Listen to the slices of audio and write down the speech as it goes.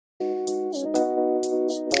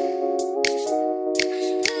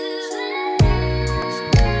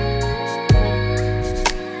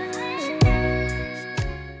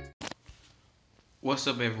What's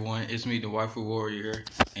up, everyone? It's me, the Waifu Warrior,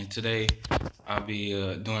 and today I'll be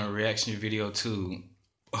doing a reaction video to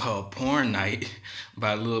Porn Night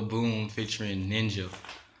by Lil Boom featuring Ninja.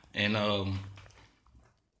 And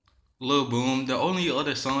Lil Boom, the only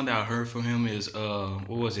other song that I heard from him is what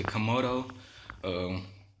was it, Komodo?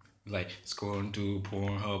 Like scrolling through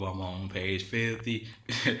Pornhub, I'm on page 50,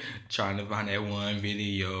 trying to find that one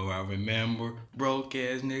video I remember. Broke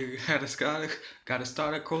ass nigga gotta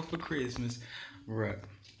start a quote for Christmas. Right.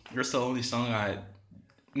 That's the only song I.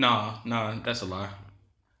 Nah, that's a lie.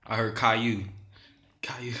 I heard Caillou.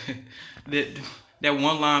 That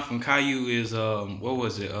one line from Caillou is what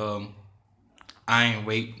was it? I ain't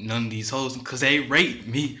raped none of these hoes because they raped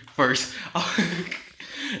me first.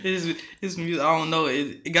 His music, I don't know,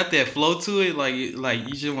 it got that flow to it, like you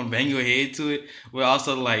just want to bang your head to it, but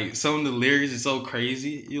also like some of the lyrics is so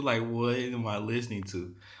crazy. You're like, what am I listening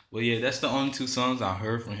to? But yeah, that's the only two songs I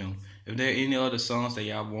heard from him. If there are any other songs that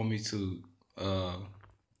y'all want me to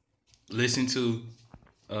listen to,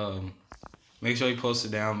 make sure you post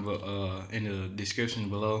it down in the description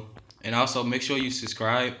below, and also make sure you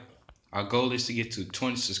subscribe. Our goal is to get to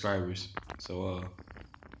 20 subscribers. So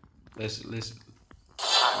let's listen.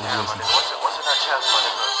 What's in that chest, my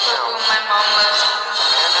nigga? My mom loves some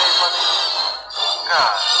band-aids, my nigga.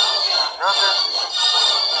 God, nothing.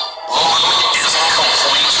 Is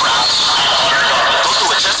complete trash. Go through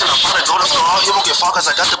a test and I'm trying to go to store. He won't get far cause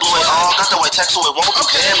I got the blue and all. Got the white text so it won't be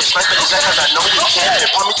damn. Expect me exact cause I know we can. It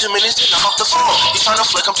brought me 2 minutes to knock off the phone. He's trying to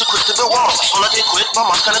flick, I'm too quick to build walls. All I did quit, my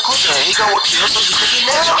mom's kinda quick. He gon' work kill so he think he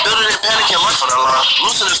mad. I'm building and panicking life on the line.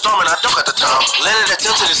 Losing the storm and I duck at the time. Landed at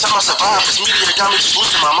tilted and some I survived. This media got me just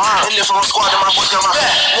losing my mind. And if I'm on squad then my boys got my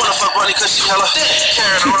back. Wanna fuck Ronnie cause she hella thick.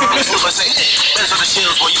 Carrying around me slip I say Benz on the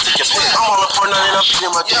shields boy you think you're fit. I'm all up Portnite and I'm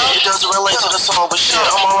beating my dick. It doesn't relate to the song but shit.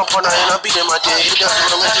 I'm all up Portnite and I'm beating my dick. It doesn't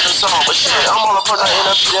relate to the song but shit. I'm all up Portnite and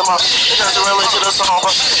I'm beating my. It doesn't relate to the song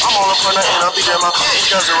but I'm all up Portnite and I'm beating my. It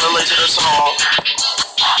doesn't relate to the song.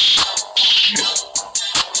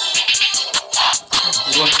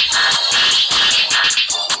 What?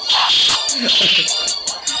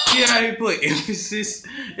 Yeah, how you put emphasis.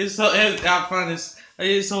 It's so, I find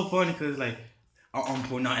it's so funny because like I'm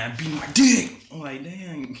Portnite and I beat my dick. I'm like,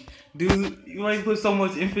 dang, dude, you like put so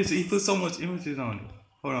much emphasis. He put so much emphasis on it.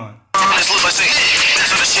 Hold on. I'm all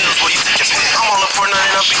up Portnite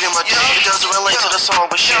and I'm beating my dick. It doesn't relate to the song,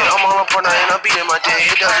 but shit. I'm all up Portnite and I'm beating my dick.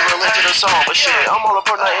 It doesn't relate to the song, but shit. I'm all up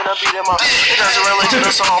Portnite and I'm beating my. It doesn't relate to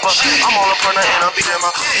the song, but I'm all up Portnite and I'm beating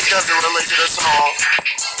my. It doesn't relate to the song.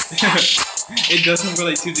 It doesn't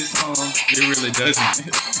relate to this song. It really doesn't.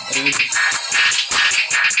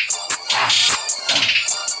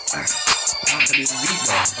 I like this beat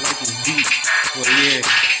though. I like this beat. Well, yeah.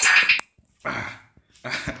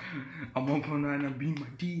 I'm on Portnite and I'm beating my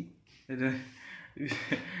dick.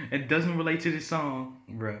 It doesn't relate to this song,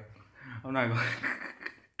 bruh. I'm not gonna.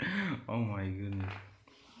 Oh my goodness.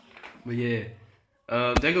 But yeah,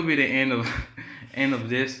 that could be the end of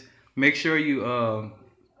this. Make sure you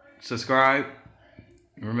subscribe.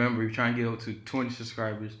 Remember, you're trying to get up to 20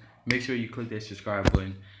 subscribers. Make sure you click that subscribe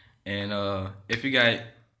button. And if you got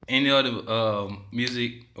any other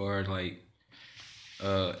music or like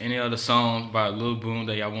any other songs by Lil Boom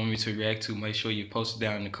that y'all want me to react to, make sure you post it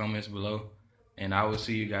down in the comments below. And I will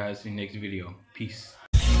see you guys in the next video. Peace.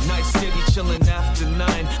 Night city chilling after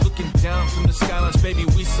 9, looking down from the skylines, baby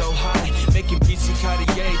we so high, making beats in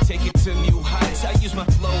Cartier, take it to new heights. I use my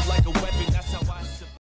flow like a weapon.